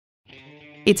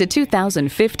It's a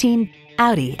 2015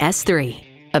 Audi S3.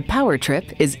 A power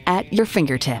trip is at your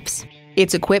fingertips.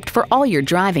 It's equipped for all your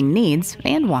driving needs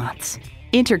and wants.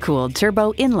 Intercooled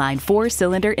turbo inline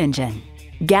 4-cylinder engine,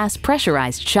 gas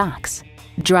pressurized shocks,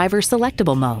 driver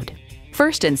selectable mode,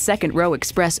 first and second row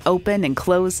express open and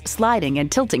close sliding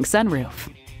and tilting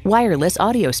sunroof, wireless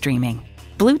audio streaming,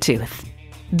 Bluetooth,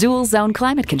 dual zone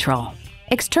climate control,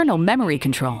 external memory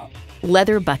control,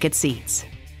 leather bucket seats,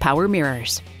 power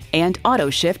mirrors, and auto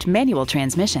shift manual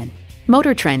transmission.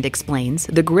 Motor Trend explains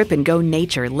the grip-and-go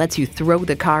nature lets you throw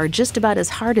the car just about as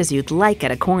hard as you'd like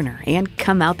at a corner and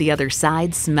come out the other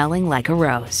side smelling like a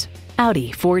rose.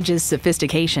 Audi forges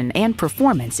sophistication and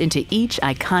performance into each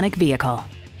iconic vehicle.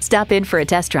 Stop in for a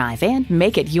test drive and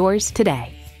make it yours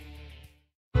today.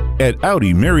 At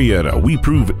Audi Marietta, we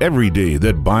prove every day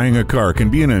that buying a car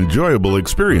can be an enjoyable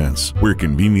experience. We're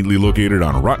conveniently located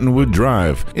on Rottenwood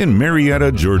Drive in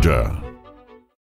Marietta, Georgia.